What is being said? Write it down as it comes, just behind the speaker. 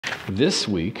This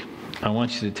week, I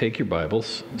want you to take your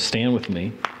Bibles, stand with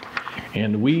me,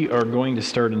 and we are going to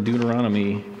start in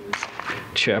Deuteronomy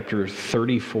chapter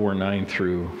 34, 9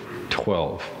 through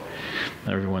 12.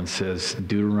 Everyone says,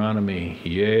 Deuteronomy,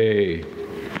 yay.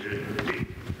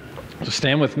 So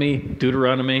stand with me,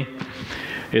 Deuteronomy.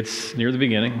 It's near the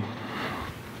beginning.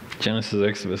 Genesis,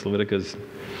 Exodus, Leviticus,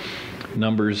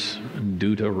 Numbers,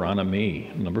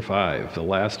 Deuteronomy, number 5, the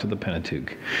last of the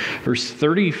Pentateuch.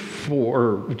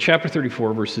 Chapter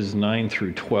 34, verses 9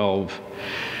 through 12.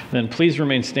 Then please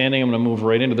remain standing. I'm going to move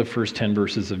right into the first 10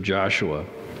 verses of Joshua.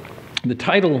 The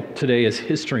title today is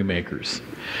History Makers.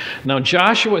 Now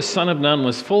Joshua, son of Nun,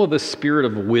 was full of the spirit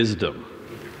of wisdom.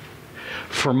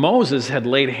 For Moses had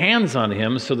laid hands on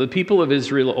him, so the people of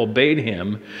Israel obeyed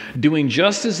him, doing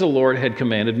just as the Lord had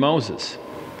commanded Moses.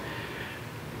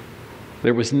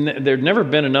 There'd never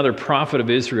been another prophet of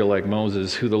Israel like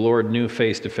Moses, who the Lord knew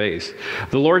face to face.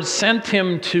 The Lord sent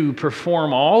him to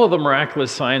perform all of the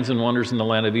miraculous signs and wonders in the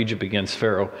land of Egypt against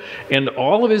Pharaoh and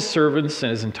all of his servants and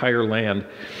his entire land.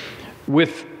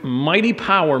 With mighty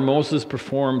power, Moses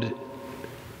performed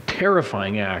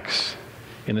terrifying acts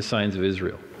in the signs of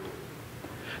Israel.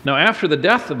 Now, after the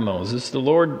death of Moses, the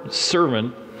Lord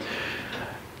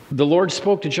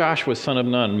spoke to Joshua, son of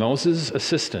Nun, Moses'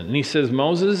 assistant, and he says,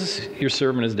 Moses, your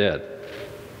servant is dead.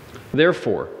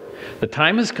 Therefore, the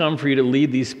time has come for you to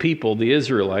lead these people, the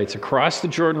Israelites, across the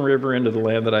Jordan River into the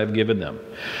land that I have given them.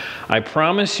 I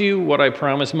promise you what I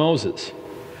promised Moses.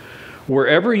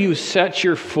 Wherever you set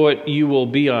your foot, you will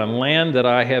be on land that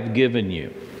I have given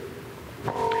you.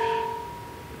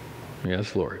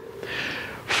 Yes, Lord.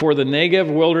 For the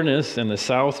Negev wilderness and the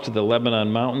south to the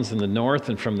Lebanon mountains in the north,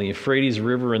 and from the Euphrates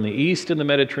River in the east and the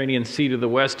Mediterranean Sea to the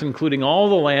west, including all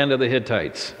the land of the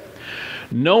Hittites.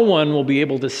 No one will be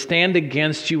able to stand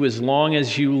against you as long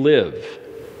as you live.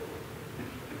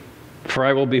 For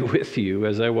I will be with you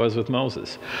as I was with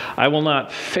Moses. I will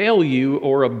not fail you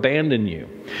or abandon you.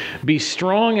 Be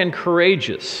strong and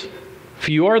courageous, for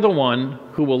you are the one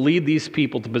who will lead these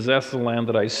people to possess the land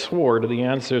that I swore to the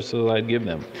ancestors that I'd give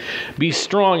them. Be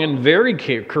strong and very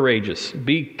courageous.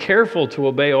 Be careful to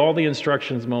obey all the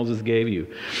instructions Moses gave you.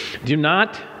 Do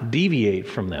not deviate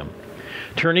from them,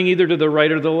 turning either to the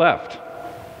right or the left.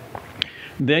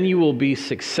 Then you will be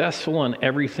successful in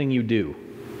everything you do.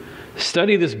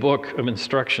 Study this book of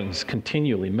instructions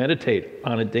continually. Meditate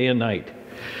on it day and night,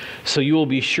 so you will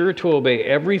be sure to obey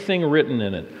everything written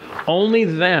in it. Only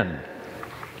then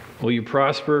will you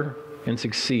prosper and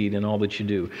succeed in all that you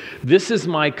do. This is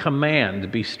my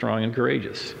command: be strong and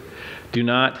courageous. Do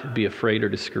not be afraid or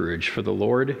discouraged, for the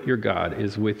Lord your God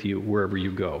is with you wherever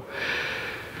you go.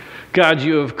 God,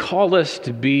 you have called us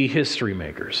to be history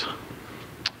makers,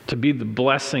 to be the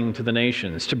blessing to the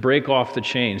nations, to break off the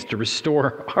chains, to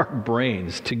restore our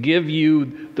brains, to give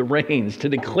you the reins, to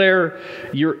declare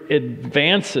your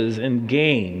advances and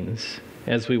gains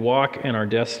as we walk in our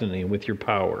destiny with your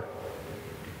power.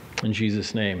 In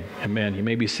Jesus' name, amen. You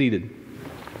may be seated.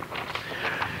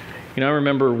 You know, I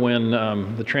remember when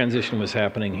the transition was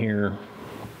happening here,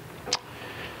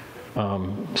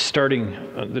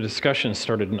 the discussion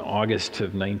started in August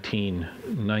of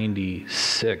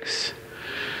 1996.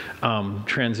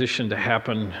 Transition to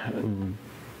happen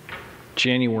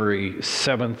January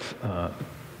 7th.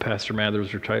 Pastor Mather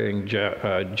was retiring.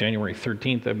 January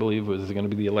 13th, I believe, was going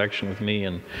to be the election with me.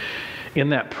 And in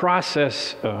that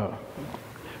process,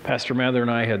 Pastor Mather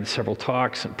and I had several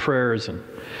talks and prayers. And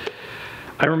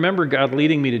I remember God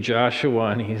leading me to Joshua,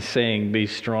 and he's saying, be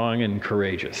strong and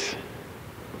courageous.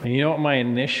 And you know what my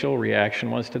initial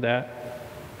reaction was to that?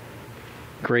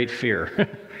 Great fear.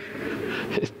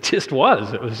 It just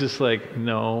was. It was just like,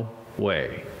 no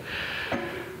way.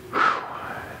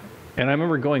 And I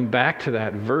remember going back to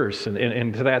that verse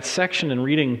and to that section and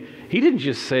reading, he didn't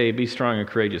just say, be strong and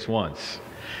courageous once.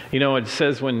 You know, it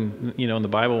says when, you know, in the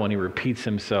Bible, when he repeats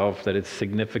himself, that it's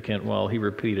significant. Well, he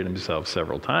repeated himself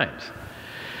several times.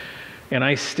 And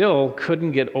I still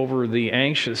couldn't get over the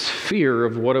anxious fear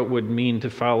of what it would mean to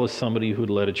follow somebody who'd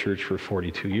led a church for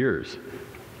 42 years.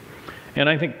 And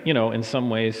I think, you know, in some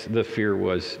ways, the fear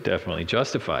was definitely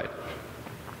justified.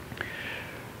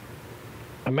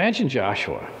 Imagine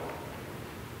Joshua.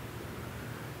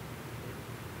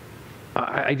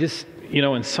 I just, you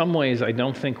know, in some ways, I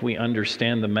don't think we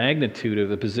understand the magnitude of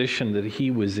the position that he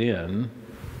was in,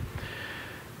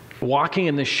 walking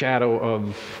in the shadow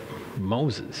of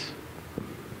Moses.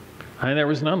 And there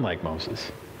was none like Moses.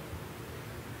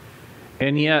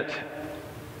 And yet,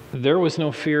 there was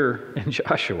no fear in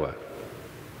Joshua.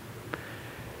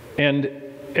 And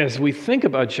as we think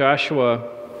about Joshua,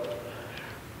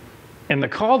 And the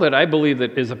call that I believe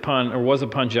that is upon, or was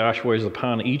upon Joshua, is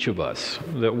upon each of us,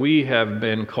 that we have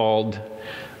been called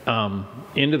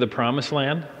into the promised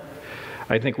land.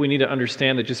 I think we need to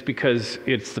understand that just because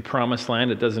it's the promised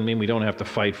land, it doesn't mean we don't have to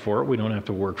fight for it. We don't have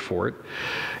to work for it.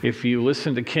 If you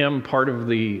listen to Kim, part of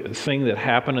the thing that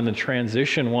happened in the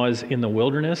transition was in the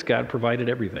wilderness, God provided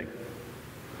everything.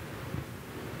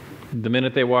 The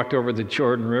minute they walked over the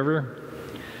Jordan River,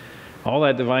 all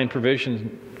that divine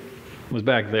provision was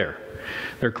back there.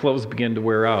 Their clothes began to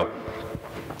wear out.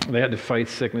 They had to fight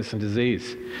sickness and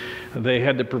disease. They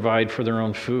had to provide for their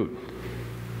own food.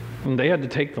 And they had to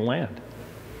take the land.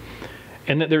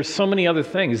 And there's so many other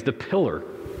things. The pillar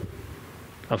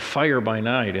of fire by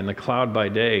night and the cloud by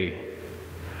day,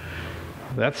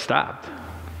 that stopped.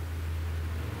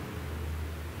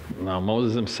 Now,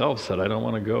 Moses himself said, I don't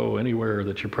want to go anywhere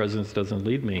that your presence doesn't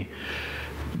lead me.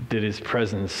 Did his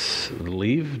presence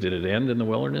leave? Did it end in the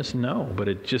wilderness? No, but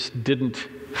it just didn't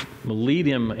lead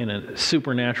him in a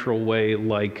supernatural way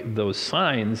like those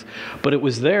signs. But it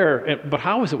was there. But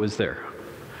how was it there?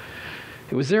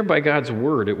 It was there by God's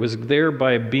word. It was there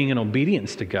by being in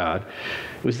obedience to God.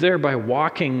 It was there by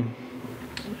walking.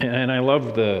 And I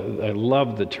love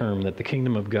the term that the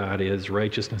kingdom of God is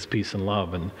righteousness, peace, and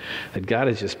love. And that God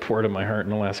has just poured in my heart in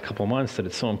the last couple of months that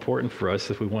it's so important for us.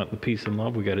 If we want the peace and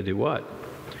love, we got to do what?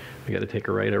 We got to take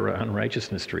a right around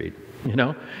Righteousness Street, you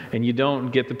know? And you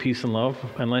don't get the peace and love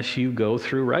unless you go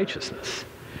through righteousness.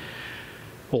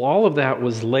 Well, all of that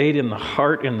was laid in the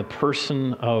heart and the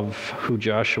person of who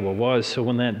Joshua was. So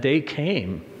when that day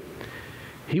came,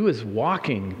 he was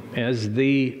walking as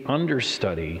the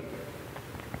understudy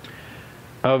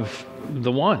of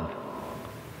the one.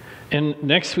 And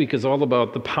next week is all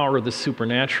about the power of the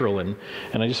supernatural. And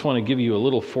I just want to give you a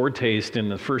little foretaste. In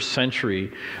the first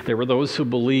century, there were those who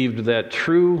believed that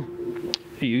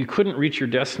you couldn't reach your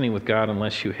destiny with God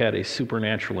unless you had a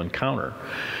supernatural encounter.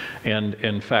 And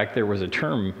in fact, there was a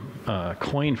term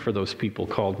coined for those people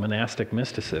called monastic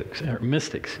mystics.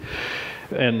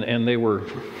 And they were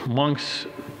monks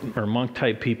or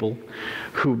monk-type people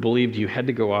who believed you had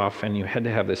to go off and you had to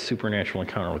have this supernatural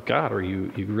encounter with God, or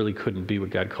you really couldn't be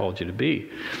what God called you to be.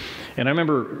 And I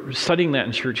remember studying that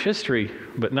in church history,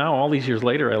 but now all these years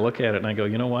later I look at it and I go,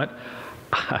 you know what?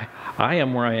 I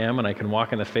am where I am, and I can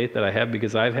walk in the faith that I have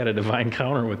because I've had a divine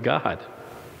encounter with God.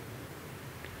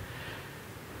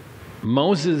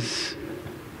 Moses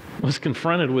was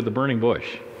confronted with the burning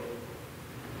bush.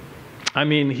 I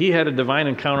mean, he had a divine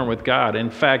encounter with God. In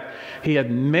fact, he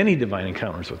had many divine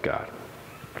encounters with God.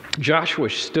 Joshua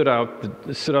stood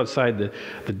outside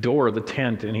the door of the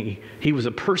tent, and he was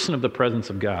a person of the presence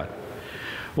of God.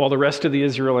 While the rest of the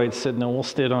Israelites said, no, we'll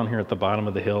stay down here at the bottom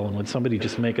of the hill, and would somebody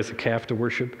just make us a calf to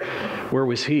worship? Where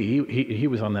was he? He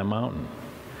was on that mountain.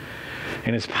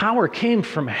 And his power came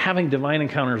from having divine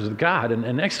encounters with God.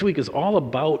 And next week is all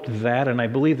about that. And I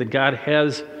believe that God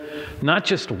has not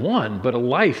just one, but a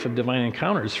life of divine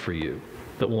encounters for you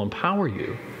that will empower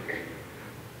you.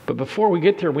 But before we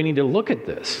get there, we need to look at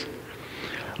this.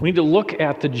 We need to look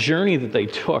at the journey that they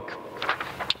took.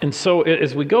 And so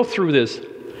as we go through this,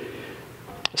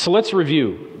 so let's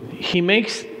review.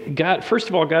 First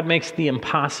of all, God makes the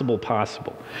impossible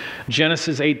possible.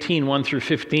 Genesis 18, 1 through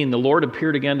 15, the Lord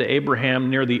appeared again to Abraham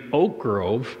near the oak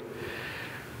grove.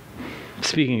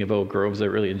 Speaking of oak groves, I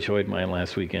really enjoyed mine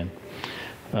last weekend.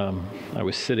 I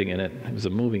was sitting in it. It was a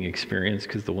moving experience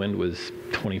because the wind was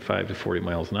 25 to 40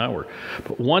 miles an hour.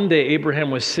 But one day, Abraham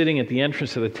was sitting at the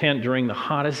entrance of the tent during the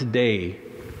hottest day.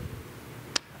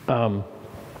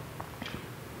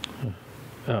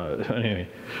 Anyway,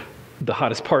 the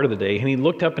hottest part of the day, and he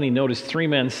looked up and he noticed three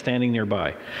men standing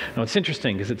nearby. Now it's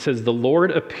interesting because it says the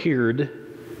Lord appeared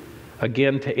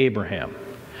again to Abraham.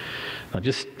 Now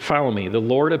just follow me. The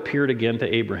Lord appeared again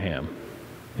to Abraham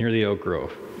near the oak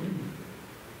grove.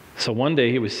 So one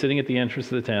day he was sitting at the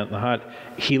entrance of the tent,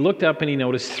 he looked up and he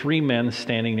noticed three men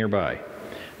standing nearby.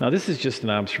 Now this is just an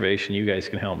observation you guys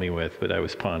can help me with, but I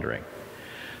was pondering.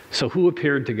 So who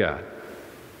appeared to God?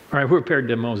 All right, who appeared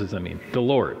to Moses, the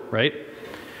Lord, right?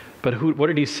 But what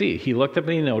did he see? He looked up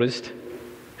and he noticed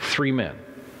three men.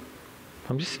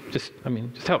 Just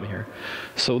help me here.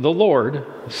 So the Lord,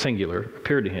 singular,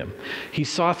 appeared to him. He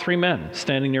saw three men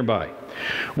standing nearby.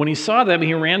 When he saw them,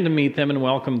 he ran to meet them and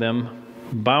welcomed them,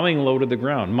 bowing low to the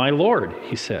ground. My Lord,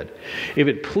 he said, if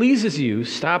it pleases you,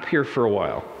 stop here for a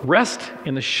while. Rest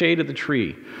in the shade of the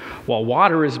tree while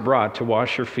water is brought to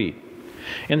wash your feet.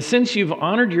 And since you've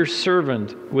honored your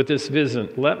servant with this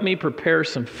visit, let me prepare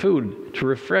some food to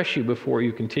refresh you before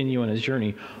you continue on his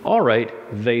journey. All right,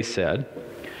 they said.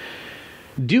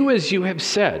 Do as you have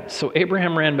said. So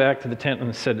Abraham ran back to the tent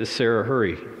and said to Sarah,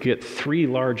 hurry, get 3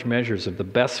 large measures of the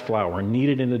best flour, knead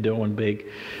it in the dough, and bake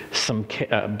some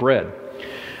bread.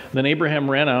 Then Abraham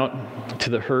ran out to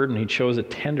the herd, and he chose a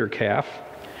tender calf,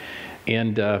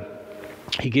 and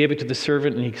he gave it to the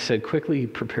servant, and he said, quickly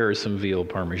prepare some veal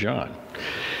parmesan.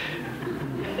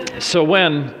 So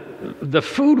when the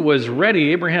food was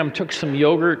ready, Abraham took some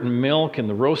yogurt and milk and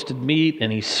the roasted meat,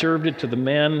 and he served it to the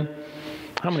men.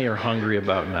 How many are hungry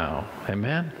about now?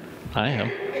 Amen? I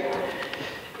am.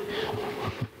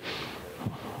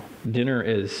 Dinner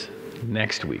is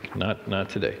next week, not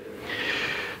today.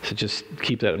 So just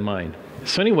keep that in mind.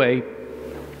 So anyway,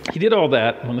 he did all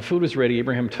that. When the food was ready,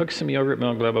 Abraham took some yogurt,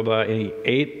 milk, blah, blah, blah, and he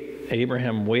ate.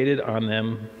 Abraham waited on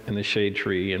them in the shade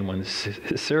tree, and when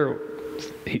Sarah,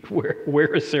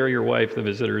 where is Sarah, your wife, the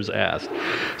visitors asked.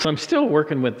 So I'm still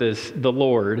working with this, the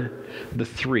Lord, the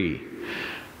 3.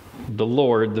 The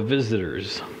Lord, the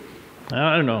visitors.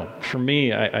 I don't know. For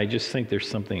me, I just think there's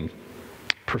something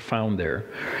profound there.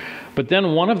 But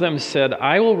then one of them said,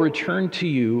 I will return to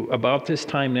you about this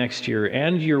time next year,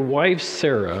 and your wife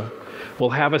Sarah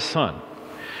will have a son.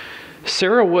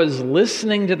 Sarah was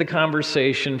listening to the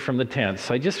conversation from the tents.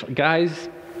 I just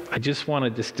want to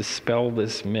just dispel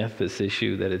this myth, this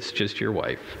issue that it's just your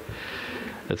wife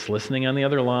that's listening on the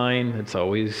other line. It's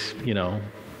always,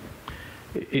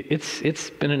 it's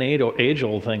been an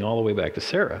age-old thing all the way back to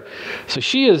Sarah. So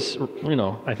she is,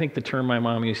 I think the term my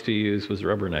mom used to use was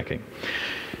rubbernecking.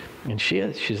 And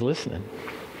she's listening.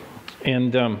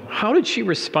 And how did she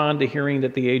respond to hearing that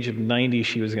at the age of 90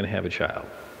 she was going to have a child?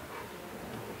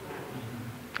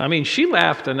 I mean, she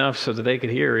laughed enough so that they could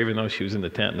hear, even though she was in the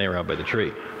tent and they were out by the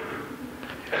tree.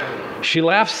 She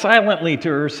laughed silently to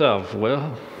herself.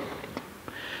 Well,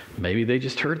 maybe they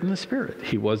just heard in the Spirit.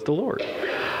 He was the Lord.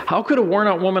 How could a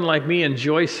worn-out woman like me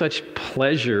enjoy such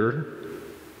pleasure,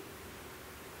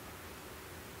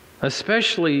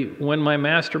 especially when my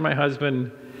master, my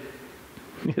husband,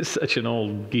 is such an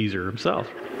old geezer himself?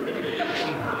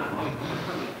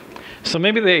 So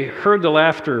maybe they heard the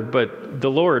laughter, but the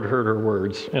Lord heard her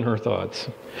words and her thoughts.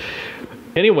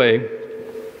 Anyway,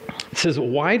 it says,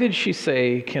 why did she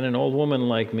say, can an old woman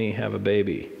like me have a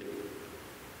baby?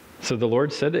 So the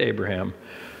Lord said to Abraham,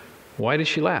 why did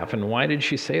she laugh? And why did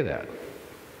she say that?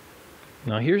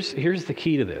 Now here's the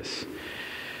key to this.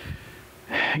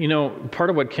 Part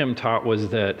of what Kim taught was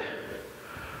that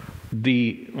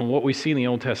what we see in the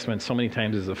Old Testament so many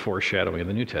times is a foreshadowing of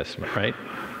the New Testament, right?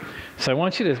 So I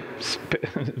want you to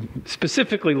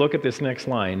specifically look at this next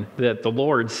line that the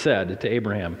Lord said to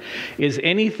Abraham. Is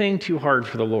anything too hard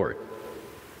for the Lord?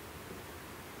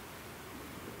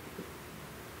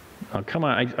 Oh, come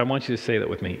on, I want you to say that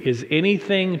with me. Is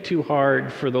anything too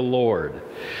hard for the Lord?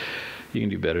 You can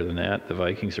do better than that. The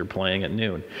Vikings are playing at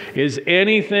noon. Is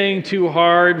anything too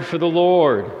hard for the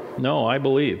Lord? No, I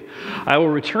believe. I will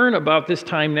return about this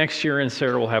time next year, and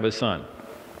Sarah will have a son.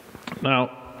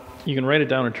 Now, you can write it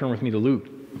down and turn with me to Luke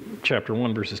chapter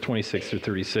 1, verses 26 through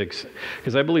 36,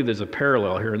 because I believe there's a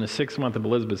parallel here. In the 6th month of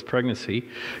Elizabeth's pregnancy,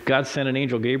 God sent an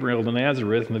angel Gabriel to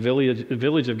Nazareth in the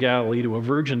village of Galilee to a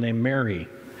virgin named Mary.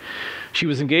 She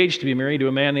was engaged to be married to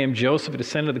a man named Joseph, a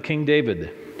descendant of the King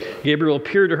David. Gabriel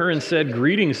appeared to her and said,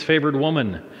 greetings, favored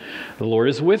woman. The Lord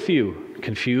is with you.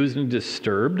 Confused and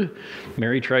disturbed,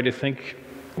 Mary tried to think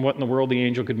what in the world the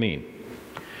angel could mean.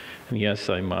 And yes,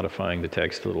 I'm modifying the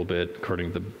text a little bit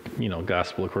according to the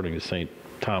gospel according to St.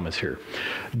 Thomas here.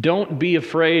 Don't be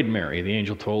afraid, Mary, the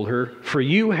angel told her, for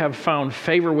you have found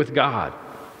favor with God.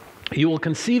 You will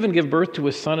conceive and give birth to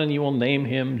a son, and you will name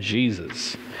him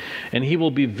Jesus. And he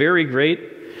will be very great,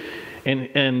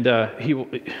 and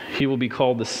he will be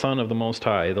called the Son of the Most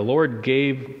High. The Lord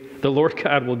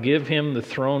God will give him the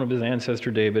throne of his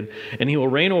ancestor David, and he will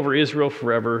reign over Israel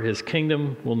forever. His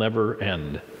kingdom will never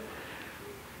end.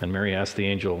 And Mary asked the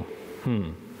angel,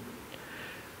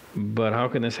 but how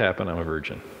can this happen? I'm a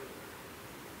virgin.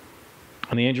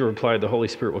 And the angel replied, the Holy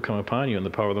Spirit will come upon you, and the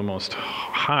power of the Most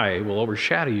High will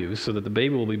overshadow you, so that the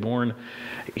baby will be born.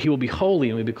 He will be holy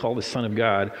and will be called the Son of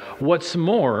God. What's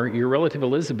more, your relative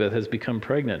Elizabeth has become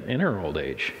pregnant in her old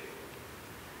age.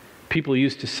 People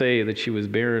used to say that she was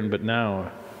barren, but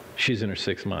now she's in her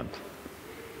 6th month.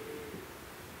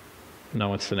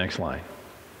 Now it's the next line.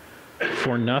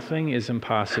 For nothing is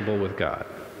impossible with God.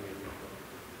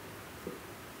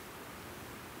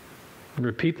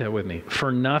 Repeat that with me.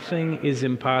 For nothing is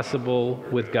impossible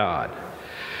with God.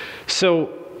 So,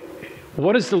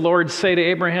 what does the Lord say to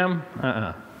Abraham?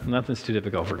 Nothing's too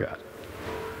difficult for God.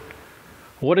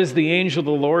 What does the angel of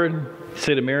the Lord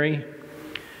say to Mary?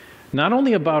 Not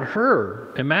only about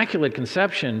her immaculate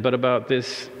conception, but about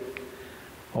this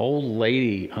old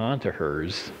lady aunt of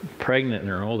hers, pregnant in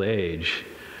her old age,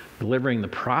 delivering the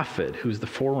prophet who's the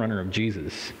forerunner of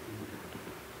Jesus.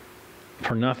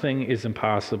 For nothing is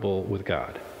impossible with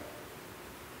God.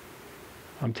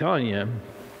 I'm telling you,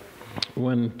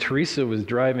 when Teresa was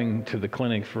driving to the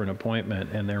clinic for an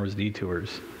appointment and there was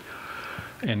detours,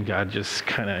 and God just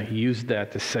kind of used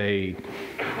that to say,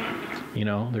 you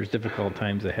know, there's difficult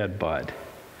times ahead, but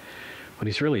what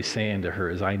he's really saying to her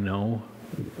is, I know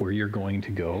where you're going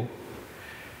to go,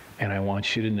 and I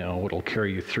want you to know what will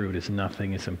carry you through it is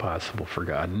nothing is impossible for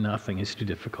God. Nothing is too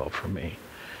difficult for me.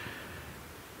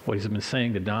 What he's been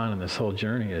saying to Don in this whole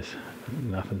journey is,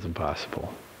 nothing's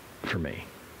impossible for me.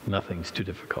 Nothing's too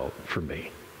difficult for me.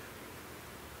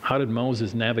 How did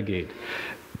Moses navigate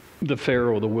the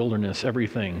Pharaoh, the wilderness,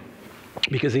 everything?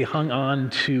 Because he hung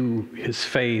on to his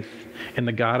faith in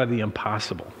the God of the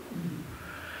impossible.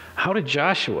 How did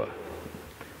Joshua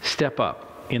step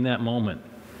up in that moment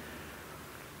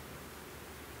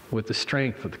with the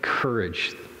strength, with the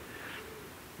courage?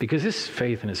 Because his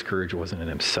faith and his courage wasn't in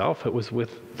himself. It was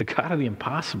with the God of the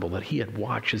impossible that he had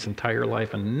watched his entire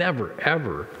life and never,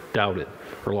 ever doubted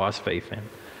or lost faith in.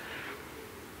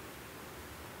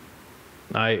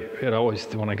 I had always,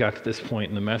 when I got to this point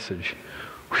in the message,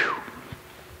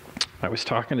 I was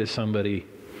talking to somebody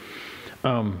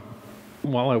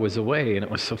while I was away, and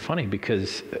it was so funny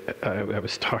because I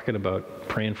was talking about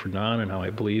praying for Don and how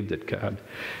I believed that God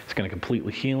is going to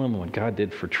completely heal him, and what God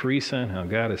did for Teresa, and how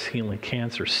God is healing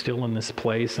cancer still in this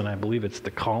place, and I believe it's the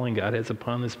calling God has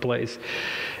upon this place.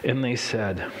 And they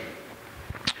said,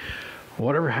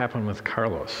 whatever happened with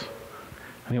Carlos?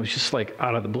 And it was just like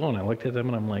out of the blue, and I looked at them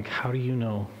and I'm like, how do you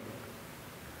know?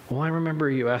 Well, I remember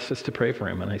you asked us to pray for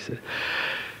him, and I said,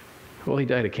 well, he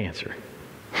died of cancer.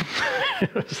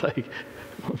 It was like,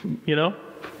 you know,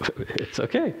 it's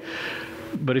okay.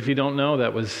 But if you don't know,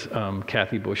 that was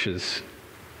Kathy Bush's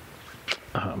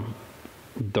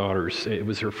daughter's. It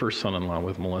was her first son-in-law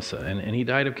with Melissa, and he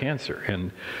died of cancer.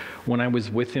 And when I was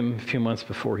with him a few months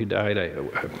before he died, I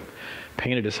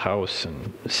painted his house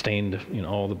and stained, you know,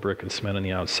 all the brick and cement on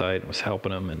the outside and was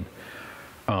helping him.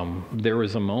 And there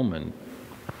was a moment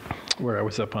where I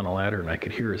was up on a ladder and I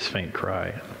could hear his faint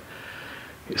cry.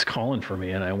 He was calling for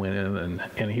me, and I went in,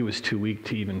 and he was too weak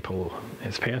to even pull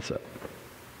his pants up.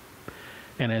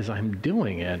 And as I'm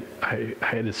doing it, I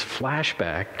had this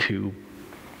flashback to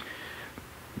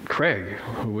Craig,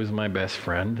 who was my best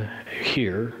friend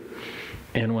here,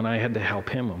 and when I had to help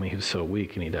him when he was so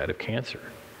weak and he died of cancer.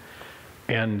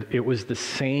 And it was the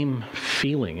same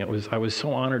feeling. I was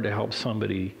so honored to help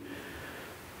somebody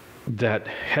that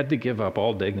had to give up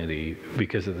all dignity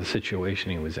because of the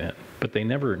situation he was in. But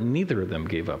neither of them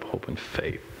gave up hope and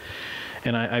faith.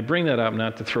 And I bring that up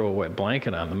not to throw a wet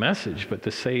blanket on the message, but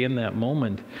to say in that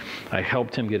moment, I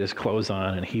helped him get his clothes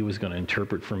on, and he was going to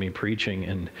interpret for me preaching,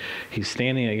 and he's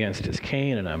standing against his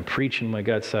cane, and I'm preaching my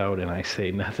guts out, and I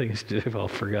say, nothing is difficult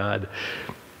for God.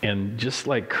 And just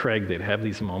like Craig, they'd have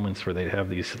these moments where they'd have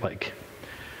these like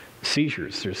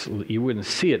seizures. You wouldn't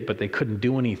see it, but they couldn't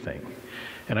do anything.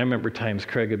 And I remember times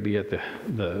Craig would be at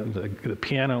the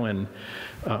piano, and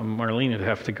Marlene would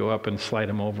have to go up and slide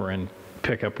him over and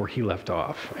pick up where he left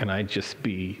off. And I'd just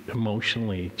be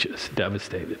emotionally just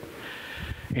devastated.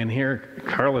 And here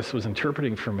Carlos was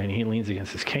interpreting for me, and he leans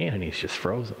against his cane, and he's just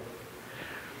frozen.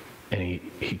 And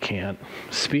he can't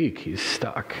speak. He's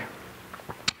stuck.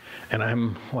 And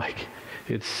I'm like,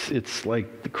 it's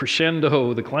like the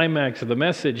crescendo, the climax of the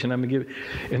message,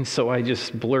 and so I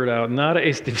just blurt out, "Nada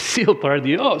es difícil para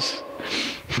Dios."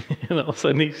 And all of a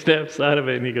sudden he steps out of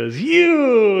it and he goes,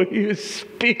 "You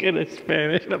speak in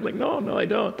Spanish." And I'm like, no, I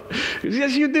don't. He goes,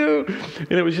 "Yes, you do."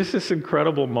 And it was just this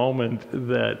incredible moment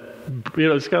that, you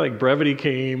know, it's kind of like brevity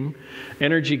came,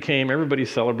 energy came, everybody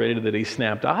celebrated that he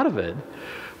snapped out of it.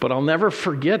 But I'll never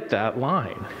forget that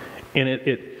line.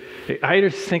 And I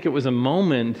just think it was a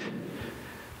moment.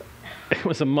 It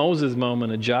was a Moses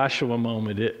moment, a Joshua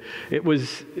moment. It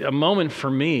was a moment for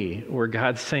me where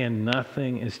God's saying,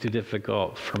 nothing is too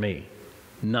difficult for me.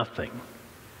 Nothing.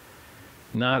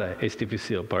 Nada es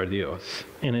difícil para Dios.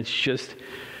 And it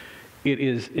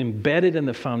is embedded in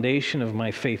the foundation of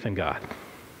my faith in God.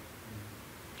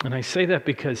 And I say that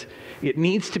because it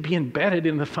needs to be embedded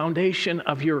in the foundation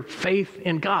of your faith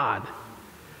in God.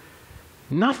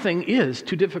 Nothing is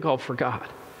too difficult for God.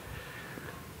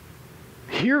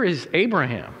 Here is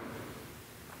Abraham,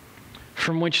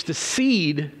 from which the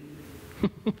seed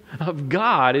of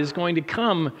God is going to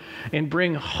come and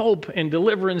bring hope and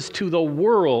deliverance to the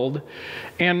world.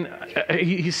 And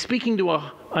he's speaking to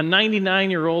a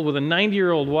 99-year-old with a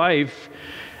 90-year-old wife,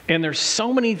 And there's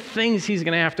so many things he's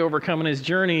going to have to overcome in his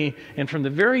journey. And from the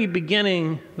very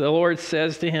beginning, the Lord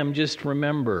says to him, just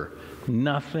remember,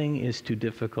 nothing is too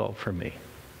difficult for me.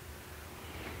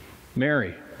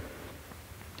 Mary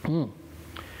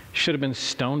should have been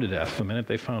stoned to death the minute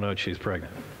they found out she's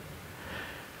pregnant.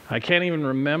 I can't even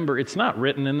remember. It's not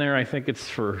written in there. I think it's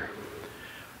for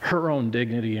her own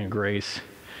dignity and grace.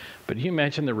 But you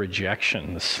imagine the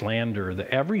rejection, the slander, the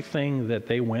everything that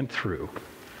they went through,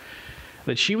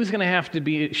 that she was going to have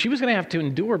to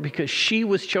endure because she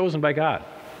was chosen by God.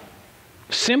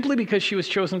 Simply because she was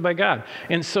chosen by God.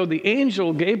 And so the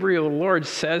angel Gabriel, the Lord,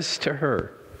 says to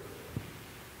her,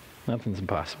 nothing's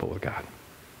impossible with God.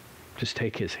 Just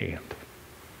take his hand,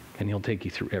 and he'll take you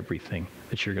through everything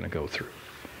that you're going to go through.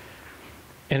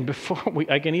 And before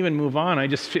I can even move on, I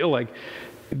just feel like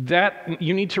that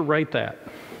you need to write that.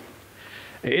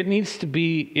 It needs to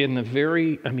be in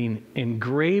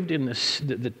engraved in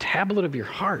the tablet of your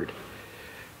heart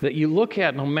that you look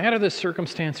at no matter the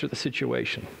circumstance or the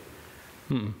situation.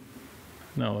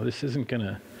 No, this isn't going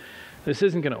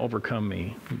to overcome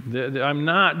me. I'm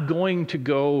not going to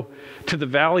go to the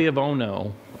valley of oh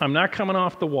no. I'm not coming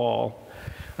off the wall.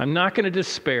 I'm not going to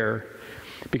despair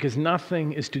because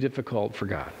nothing is too difficult for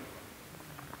God.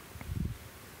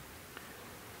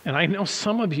 And I know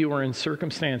some of you are in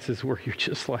circumstances where you're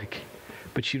just like,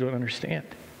 but you don't understand.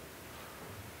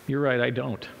 You're right, I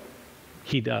don't.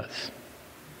 He does.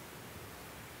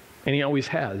 And he always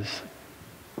has.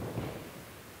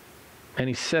 And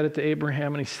he said it to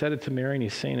Abraham, and he said it to Mary, and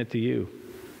he's saying it to you.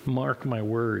 Mark my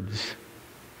words.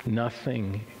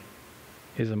 Nothing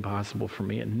is impossible for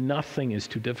me, and nothing is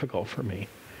too difficult for me.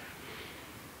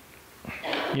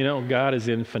 You know, God is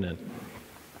infinite.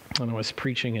 When I was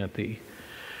preaching at the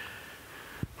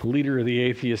leader of the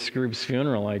atheist group's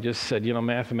funeral, I just said,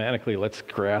 mathematically, let's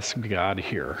grasp God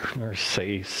here. There's,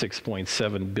 say,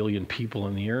 6.7 billion people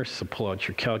in the earth, so pull out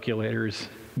your calculators.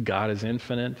 God is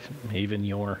infinite. Even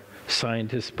your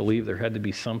scientists believe there had to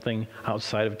be something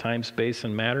outside of time, space,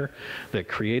 and matter that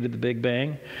created the Big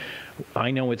Bang.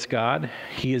 I know it's God.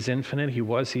 He is infinite. He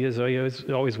was, he is,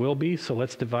 he always will be. So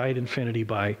let's divide infinity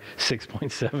by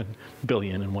 6.7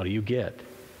 billion, and what do you get?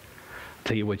 I'll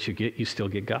tell you what you get. You still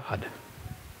get God.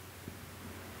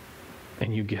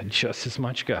 And you get just as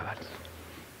much God.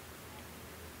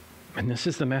 And this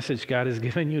is the message God has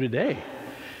given you today.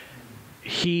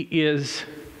 He is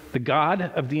the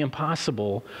God of the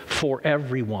impossible for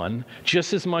everyone,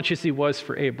 just as much as he was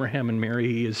for Abraham and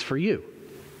Mary, he is for you.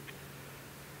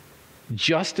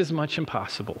 Just as much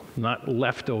impossible, not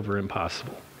leftover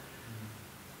impossible,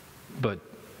 but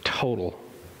total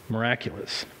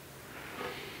miraculous.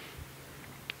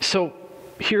 So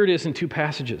here it is in two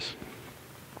passages.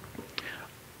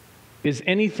 Is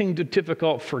anything too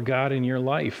difficult for God in your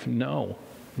life? No,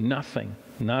 nothing,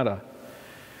 nada.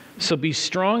 So be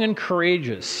strong and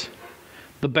courageous.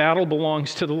 The battle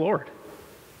belongs to the Lord.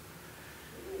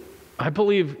 I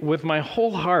believe with my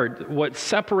whole heart what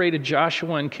separated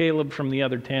Joshua and Caleb from the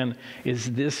other 10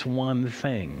 is this one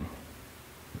thing.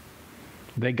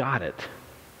 They got it.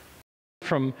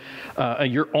 From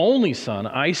your only son,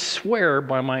 I swear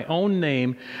by my own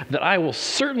name that I will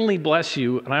certainly bless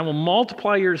you, and I will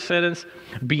multiply your descendants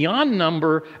beyond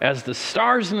number as the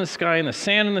stars in the sky and the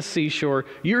sand on the seashore.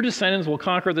 Your descendants will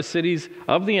conquer the cities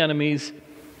of the enemies,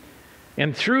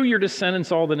 and through your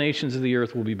descendants all the nations of the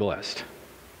earth will be blessed.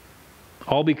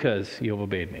 All because you have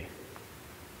obeyed me.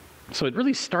 So it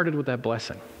really started with that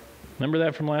blessing. Remember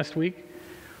that from last week?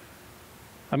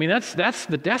 I mean, that's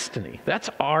the destiny. That's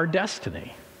our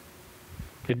destiny.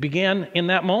 It began in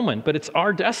that moment, but it's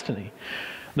our destiny.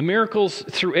 The miracles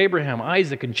through Abraham,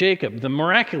 Isaac, and Jacob, the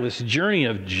miraculous journey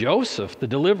of Joseph, the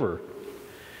deliverer.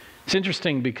 It's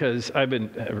interesting because I've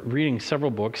been reading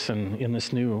several books and in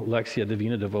this new Lexia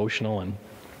Divina devotional, and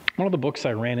one of the books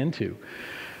I ran into,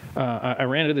 I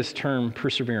ran into this term,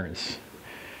 perseverance.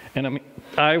 And I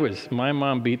mean, my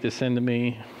mom beat this into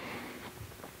me.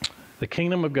 The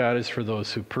kingdom of God is for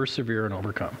those who persevere and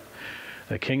overcome.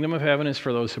 The kingdom of heaven is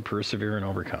for those who persevere and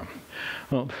overcome.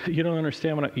 Well, you don't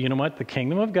understand you know what? The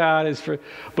kingdom of God is for,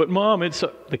 but Mom,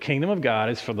 the kingdom of God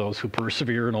is for those who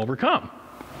persevere and overcome.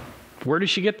 Where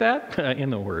does she get that? In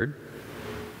the Word.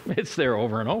 It's there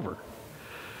over and over.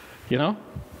 You know?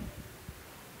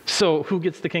 So who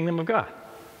gets the kingdom of God?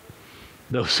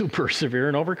 Those who persevere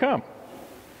and overcome.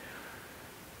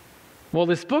 Well,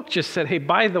 this book just said, hey,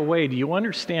 by the way, do you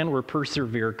understand where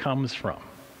persevere comes from?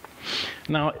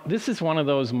 Now, this is one of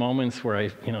those moments where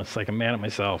it's like I'm mad at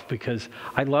myself because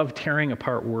I love tearing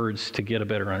apart words to get a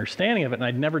better understanding of it, and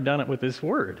I'd never done it with this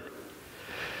word.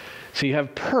 So you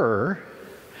have per,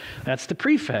 that's the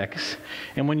prefix,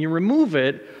 and when you remove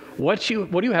it, What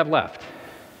do you have left?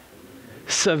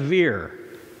 Severe.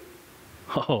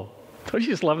 Oh, don't you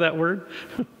just love that word?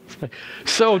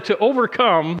 So to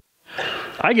overcome,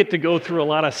 I get to go through a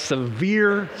lot of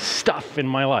severe stuff in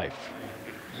my life.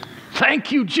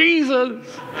 Thank you, Jesus.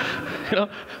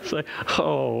 It's like,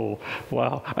 oh,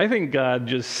 wow. I think God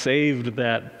just saved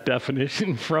that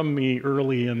definition from me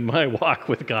early in my walk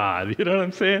with God. You know what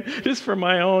I'm saying? Just for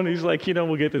my own, he's like,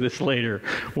 we'll get to this later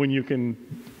when you can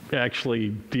actually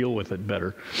deal with it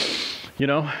better.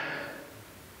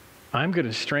 I'm going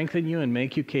to strengthen you and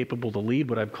make you capable to lead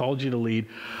what I've called you to lead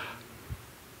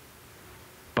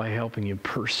by helping you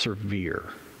persevere.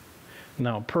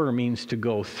 Now, means to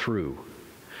go through.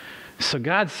 So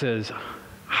God says,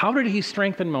 how did he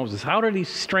strengthen Moses? How did he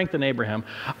strengthen Abraham,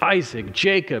 Isaac,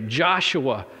 Jacob,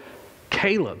 Joshua,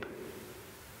 Caleb?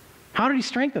 How did he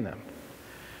strengthen them?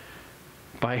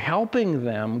 By helping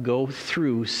them go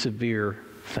through severe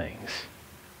things.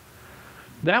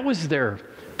 That was their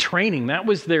training. That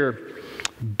was their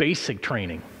basic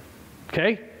training.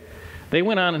 Okay? They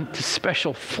went on into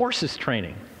special forces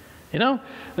training.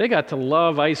 They got to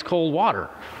love ice cold water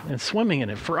and swimming in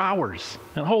it for hours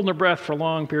and holding their breath for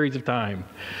long periods of time.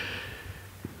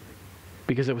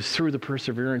 Because it was through the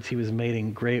perseverance he was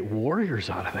making great warriors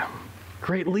out of them,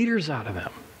 great leaders out of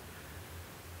them.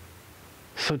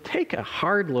 So take a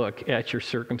hard look at your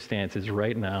circumstances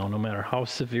right now, no matter how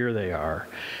severe they are,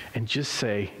 and just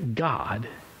say, God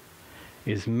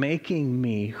is making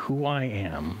me who I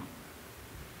am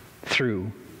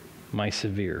through my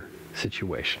severe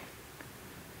situation.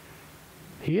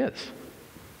 He is.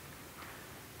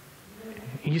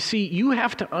 You see, you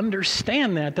have to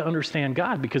understand that to understand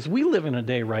God, because we live in a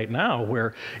day right now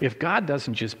where if God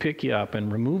doesn't just pick you up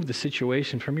and remove the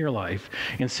situation from your life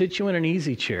and sit you in an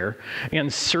easy chair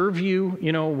and serve you,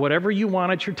 whatever you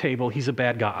want at your table, he's a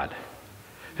bad God.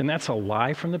 And that's a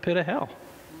lie from the pit of hell.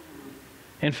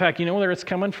 In fact, you know where it's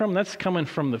coming from? That's coming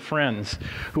from the friends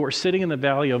who are sitting in the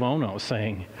valley of Ono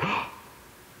saying,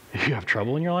 you have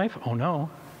trouble in your life? Oh no.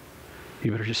 You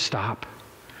better just stop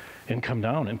and come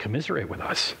down and commiserate with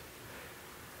us.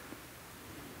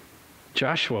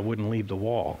 Joshua wouldn't leave the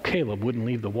wall. Caleb wouldn't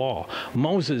leave the wall.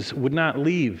 Moses would not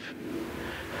leave.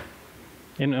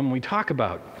 And when we talk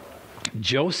about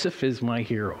Joseph is my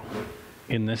hero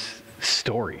in this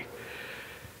story,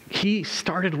 he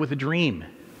started with a dream.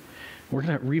 We're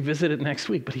going to revisit it next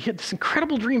week, but he had this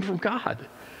incredible dream from God.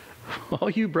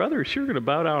 All you brothers, you're going to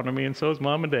bow down to me, and so is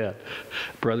mom and dad.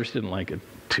 Brothers didn't like it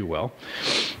too well.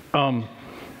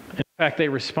 In fact, they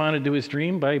responded to his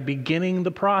dream by beginning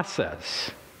the process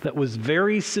that was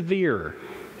very severe.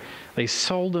 They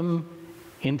sold him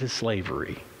into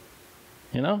slavery.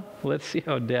 Let's see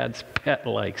how dad's pet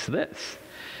likes this.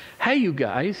 Hey, you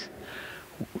guys,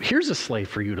 here's a slave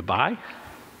for you to buy.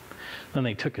 Then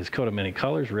they took his coat of many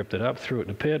colors, ripped it up, threw it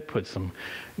in a pit, put some,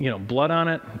 blood on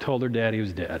it, and told their dad he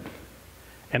was dead.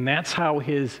 And that's how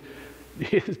his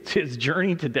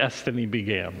journey to destiny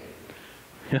began.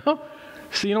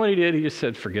 So you know what he did? He just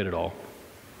said, forget it all.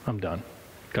 I'm done.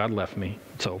 God left me.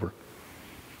 It's over.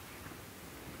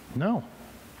 No.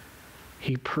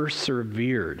 He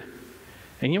persevered.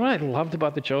 And you know what I loved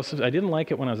about the Joseph? I didn't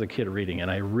like it when I was a kid reading it.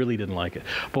 I really didn't like it.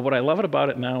 But what I love about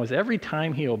it now is every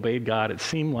time he obeyed God, it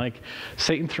seemed like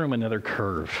Satan threw him another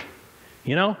curve.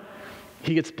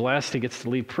 He gets blessed. He gets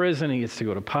to leave prison. He gets to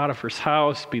go to Potiphar's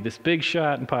house, be this big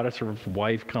shot, and Potiphar's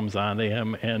wife comes on to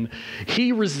him, and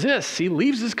he resists. He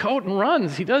leaves his coat and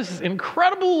runs. He does this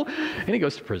incredible, and he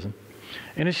goes to prison.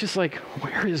 And it's just like,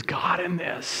 where is God in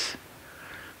this?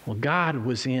 Well, God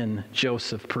was in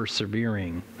Joseph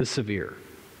persevering the severe.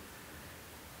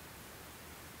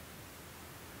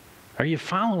 Are you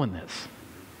following this?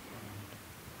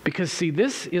 Because, see,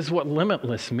 this is what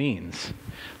limitless means.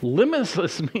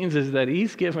 Limitless means is that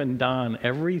he's given Don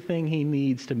everything he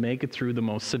needs to make it through the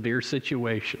most severe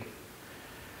situation.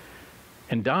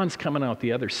 And Don's coming out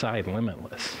the other side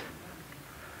limitless.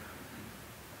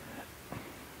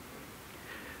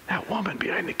 That woman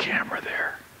behind the camera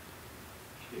there.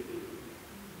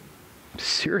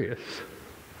 Serious.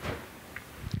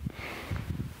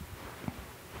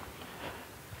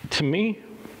 To me,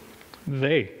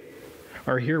 they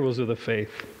are heroes of the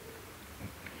faith.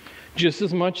 Just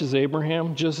as much as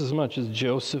Abraham, just as much as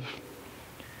Joseph.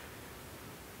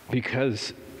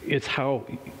 Because it's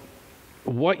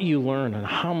what you learn and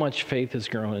how much faith has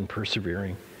grown in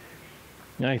persevering.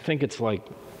 And I think it's like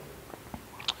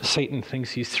Satan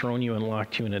thinks he's thrown you and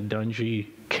locked you in a dungy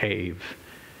cave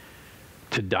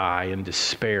to die in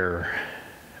despair.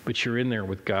 But you're in there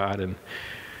with God, and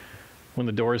when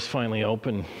the doors finally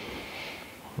open,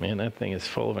 man, that thing is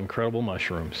full of incredible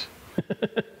mushrooms.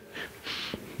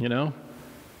 You know?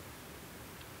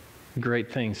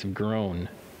 Great things have grown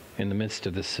in the midst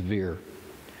of the severe.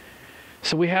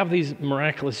 So we have these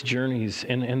miraculous journeys,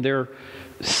 and they're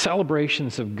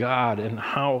celebrations of God, and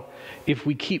how if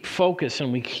we keep focus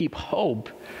and we keep hope,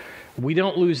 we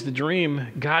don't lose the dream.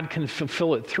 God can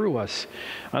fulfill it through us.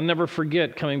 I'll never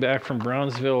forget coming back from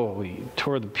Brownsville. We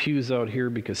tore the pews out here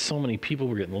because so many people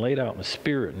were getting laid out in the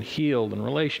spirit and healed, and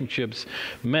relationships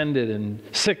mended, and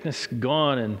sickness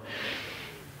gone,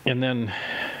 and then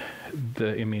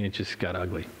it just got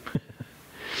ugly.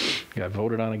 Got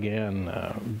voted on again.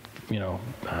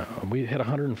 We had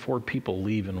 104 people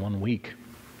leave in 1 week.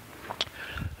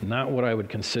 Not what I would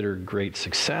consider great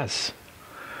success.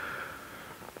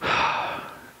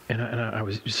 And I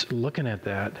was just looking at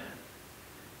that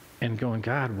and going,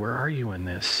 God, where are you in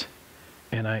this?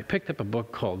 And I picked up a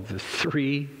book called The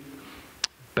Three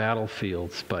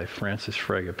Battlefields by Francis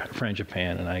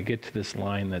Frangipane, and I get to this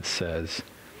line that says,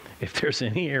 if there's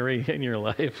any area in your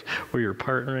life where you're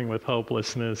partnering with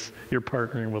hopelessness, you're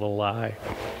partnering with a lie.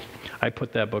 I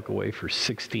put that book away for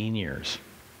 16 years.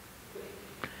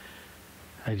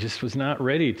 I just was not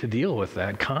ready to deal with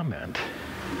that comment.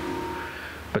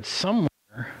 But somewhere,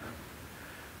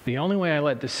 the only way I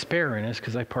let despair in is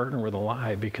because I partner with a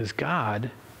lie, because God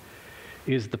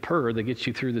is the purr that gets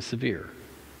you through the severe.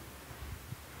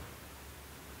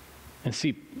 And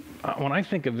see, when I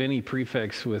think of any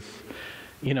prefix with,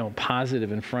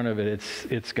 positive in front of it,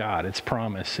 it's God, it's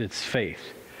promise, it's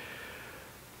faith.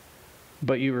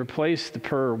 But you replace the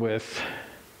purr with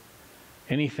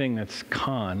anything that's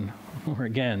con or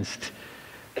against,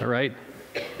 all right?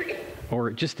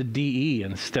 Or just a DE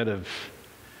instead of,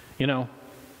 and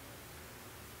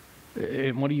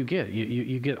what do you get?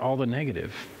 You get all the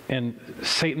negative. And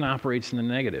Satan operates in the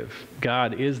negative.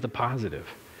 God is the positive.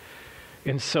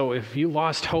 And so if you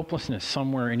lost hopelessness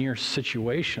somewhere in your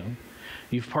situation,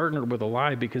 you've partnered with a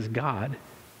lie, because God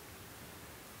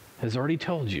has already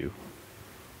told you,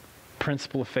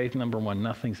 principle of faith number 1,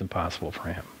 nothing's impossible for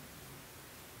him.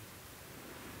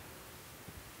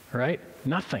 Right?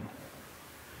 Nothing.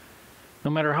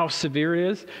 No matter how severe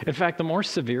it is. In fact, the more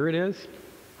severe it is,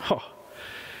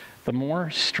 the more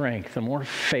strength, the more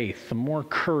faith, the more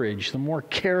courage, the more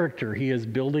character he is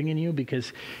building in you,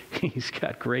 because he's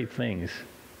got great things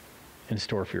in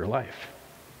store for your life.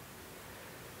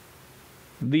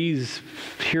 These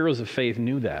heroes of faith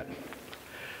knew that.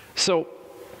 So,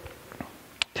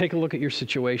 take a look at your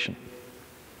situation.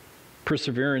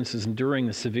 Perseverance is enduring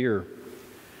the severe.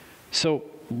 So,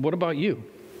 what about you?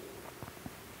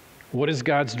 What is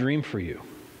God's dream for you?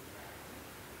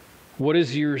 What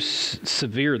is your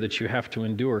severe that you have to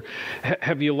endure?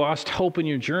 Have you lost hope in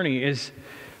your journey?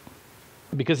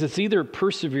 Because it's either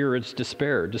persevere or it's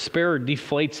despair. Despair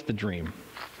deflates the dream.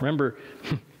 Remember,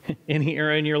 any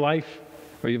area in your life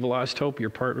where you've lost hope, you're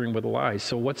partnering with a lie.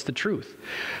 So what's the truth?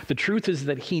 The truth is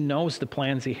that he knows the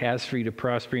plans he has for you to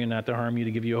prosper you and not to harm you,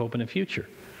 to give you hope in the future.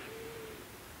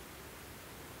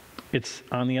 It's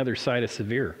on the other side of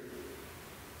severe.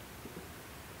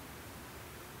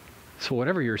 So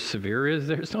whatever your severe is,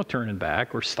 there's no turning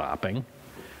back or stopping.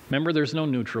 Remember, there's no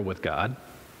neutral with God.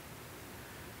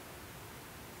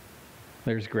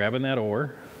 There's grabbing that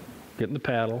oar, getting the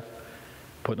paddle,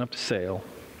 putting up the sail,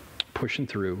 pushing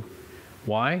through.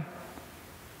 Why?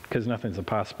 Because nothing's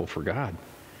impossible for God.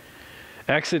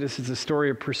 Exodus is a story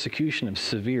of persecution, of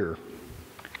severe.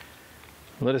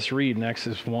 Let us read in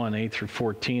Exodus 1, 8 through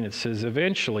 14. It says,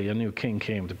 eventually a new king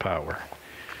came to power.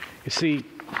 You see,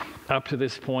 up to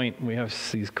this point, we have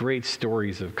these great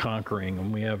stories of conquering,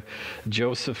 and we have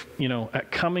Joseph,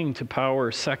 coming to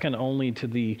power second only to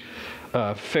the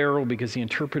Pharaoh, because he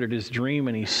interpreted his dream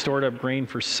and he stored up grain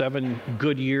for 7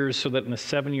 good years, so that in the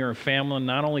 7 year of famine,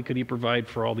 not only could he provide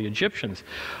for all the Egyptians,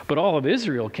 but all of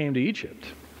Israel came to Egypt.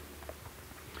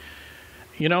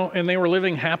 And they were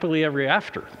living happily ever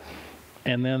after.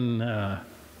 And then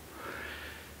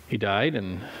he died,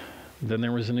 and then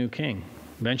there was a new king.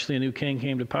 Eventually a new king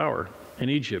came to power in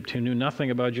Egypt who knew nothing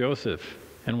about Joseph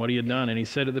and what he had done. And he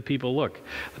said to the people, look,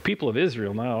 the people of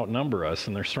Israel now outnumber us,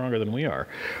 and they're stronger than we are.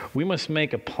 We must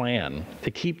make a plan to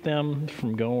keep them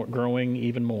from growing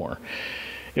even more.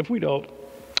 If we don't,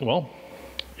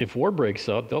 if war breaks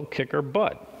out, they'll kick our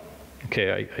butt.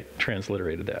 Okay, I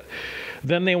transliterated that.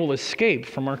 Then they will escape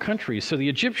from our country. So the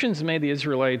Egyptians made the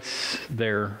Israelites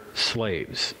their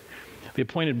slaves. They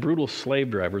appointed brutal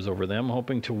slave drivers over them,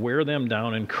 hoping to wear them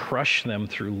down and crush them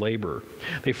through labor.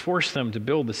 They forced them to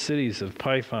build the cities of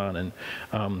Python and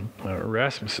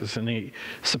Ramesses, and they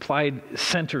supplied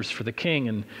centers for the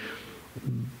king.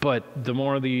 But the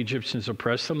more the Egyptians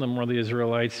oppressed them, the more the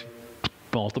Israelites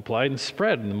multiplied and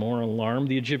spread, and the more alarmed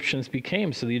the Egyptians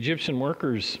became. So the Egyptian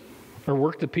workers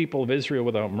worked the people of Israel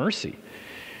without mercy.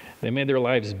 They made their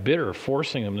lives bitter,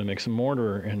 forcing them to mix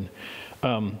mortar and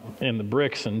the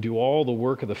bricks and do all the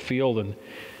work of the field. And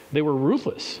they were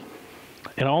ruthless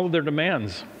in all of their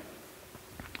demands.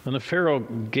 And the Pharaoh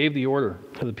gave the order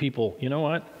to the people, you know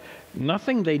what?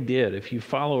 Nothing they did, if you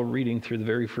follow reading through the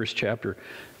very first chapter,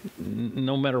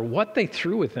 no matter what they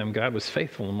threw with them, God was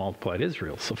faithful and multiplied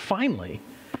Israel. So finally,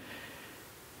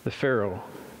 the Pharaoh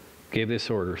gave this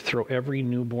order: throw every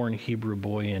newborn Hebrew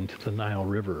boy into the Nile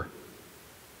River.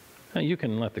 Now, you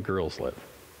can let the girls live.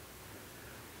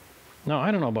 Now,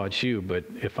 I don't know about you, but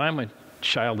if I'm a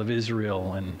child of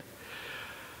Israel and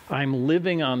I'm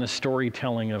living on the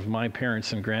storytelling of my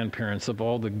parents and grandparents, of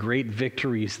all the great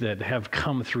victories that have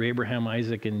come through Abraham,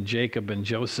 Isaac, and Jacob and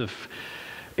Joseph,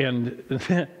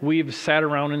 and we've sat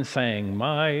around and sang,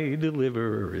 "My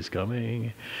deliverer is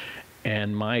coming,"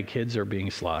 and my kids are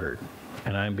being slaughtered,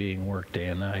 and I'm being worked day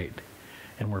and night,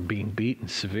 and we're being beaten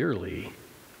severely,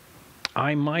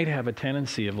 I might have a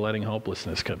tendency of letting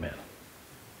hopelessness come in.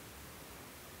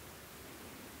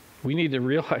 We need to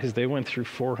realize they went through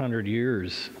 400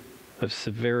 years of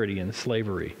severity and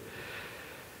slavery.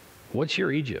 What's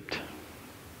your Egypt?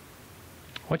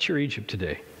 What's your Egypt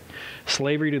today?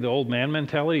 Slavery to the old man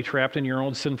mentality, trapped in your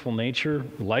own sinful nature,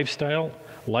 lifestyle,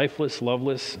 lifeless,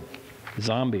 loveless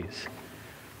zombies.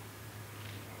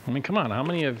 I mean, come on, how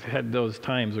many have had those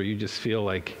times where you just feel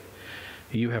like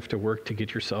you have to work to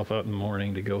get yourself out in the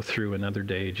morning to go through another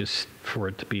day just for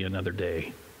it to be another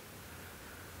day?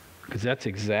 Because that's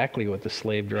exactly what the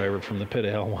slave driver from the pit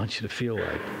of hell wants you to feel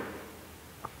like.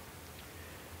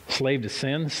 Slave to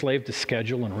sin, slave to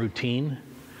schedule and routine,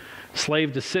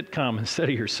 slave to sitcom instead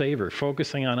of your Savior,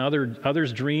 focusing on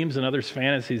others' dreams and others'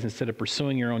 fantasies instead of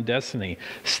pursuing your own destiny,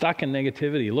 stuck in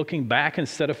negativity, looking back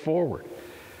instead of forward,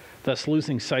 thus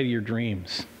losing sight of your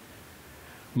dreams.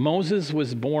 Moses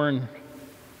was born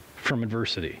from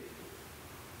adversity.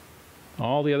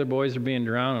 All the other boys are being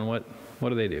drowned, and what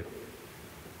do they do?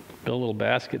 Build a little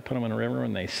basket, put them in a river,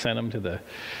 and they sent them to the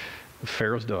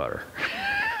Pharaoh's daughter.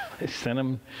 They sent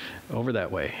them over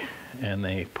that way, and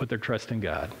they put their trust in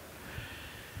God.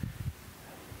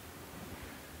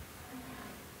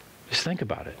 Just think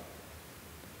about it.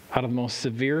 Out of the most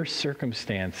severe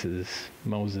circumstances,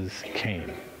 Moses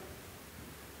came.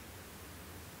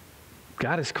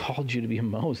 God has called you to be a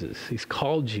Moses. He's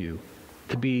called you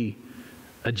to be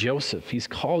a Joseph. He's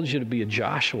called you to be a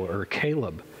Joshua or a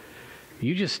Caleb.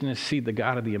 You just need to see the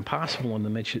God of the impossible in the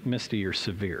midst of your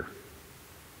severe.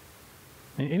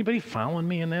 Anybody following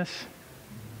me in this?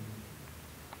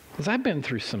 Because I've been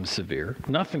through some severe,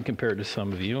 nothing compared to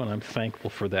some of you, and I'm thankful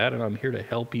for that, and I'm here to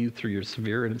help you through your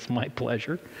severe, and it's my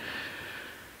pleasure.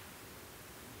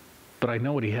 But I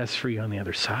know what He has for you on the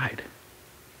other side.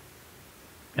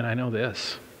 And I know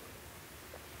this.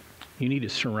 You need to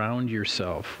surround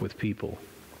yourself with people,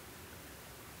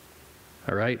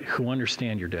 all right, who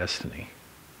understand your destiny.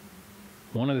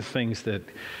 One of the things that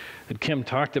Kim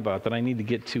talked about that I need to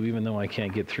get to, even though I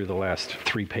can't get through the last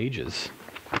 3 pages,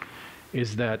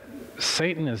 is that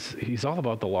Satan he's all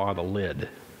about the law of the lid.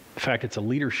 In fact, it's a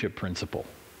leadership principle.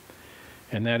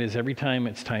 And that is, every time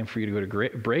it's time for you to go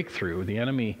to breakthrough, the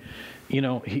enemy,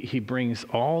 he brings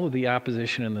all of the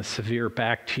opposition and the severe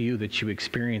back to you that you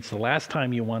experienced the last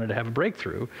time you wanted to have a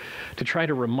breakthrough, to try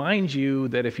to remind you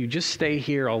that if you just stay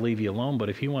here, I'll leave you alone, but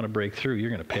if you want to break through, you're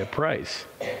going to pay a price.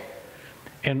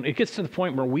 And it gets to the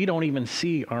point where we don't even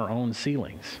see our own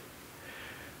ceilings.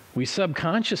 We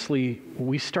subconsciously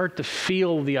start to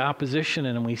feel the opposition,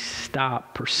 and we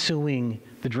stop pursuing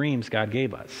the dreams God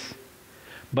gave us.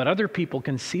 But other people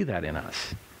can see that in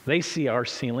us. They see our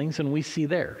ceilings and we see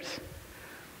theirs.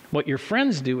 What your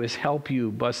friends do is help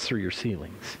you bust through your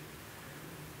ceilings.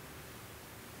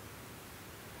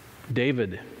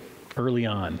 David, early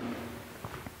on,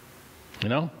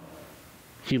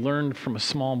 he learned from a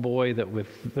small boy that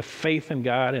with the faith in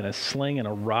God and a sling and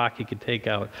a rock, he could take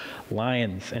out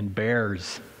lions and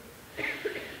bears.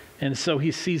 And so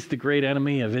he sees the great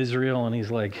enemy of Israel, and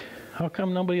he's like, how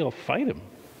come nobody will fight him?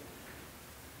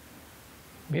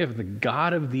 We have the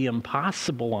God of the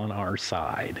impossible on our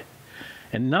side,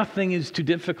 and nothing is too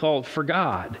difficult for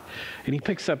God. And he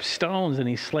picks up stones and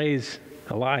he slays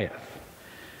Goliath.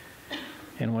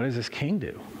 And what does this king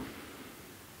do?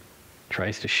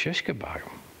 Tries to shish kebab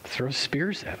him, throws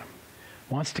spears at him,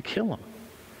 wants to kill him.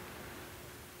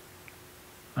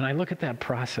 And I look at that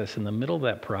process, in the middle of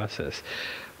that process,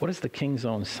 what does the king's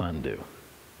own son do?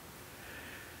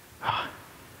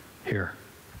 Here,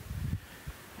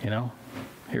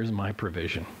 here's my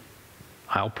provision.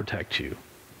 I'll protect you.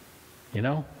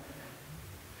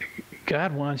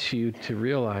 God wants you to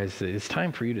realize that it's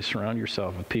time for you to surround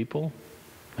yourself with people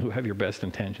who have your best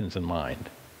intentions in mind.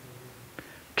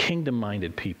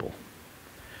 Kingdom-minded people.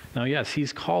 Now, yes,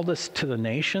 he's called us to the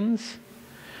nations,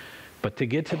 but to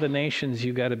get to the nations,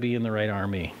 you got to be in the right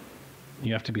army.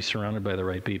 You have to be surrounded by the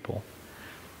right people.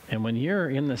 And when you're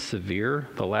in the severe,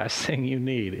 the last thing you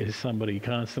need is somebody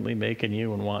constantly making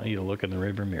you and wanting you to look in the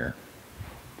rearview mirror.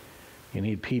 You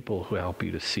need people who help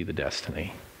you to see the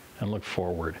destiny and look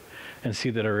forward and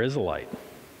see that there is a light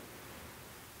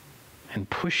and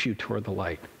push you toward the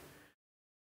light.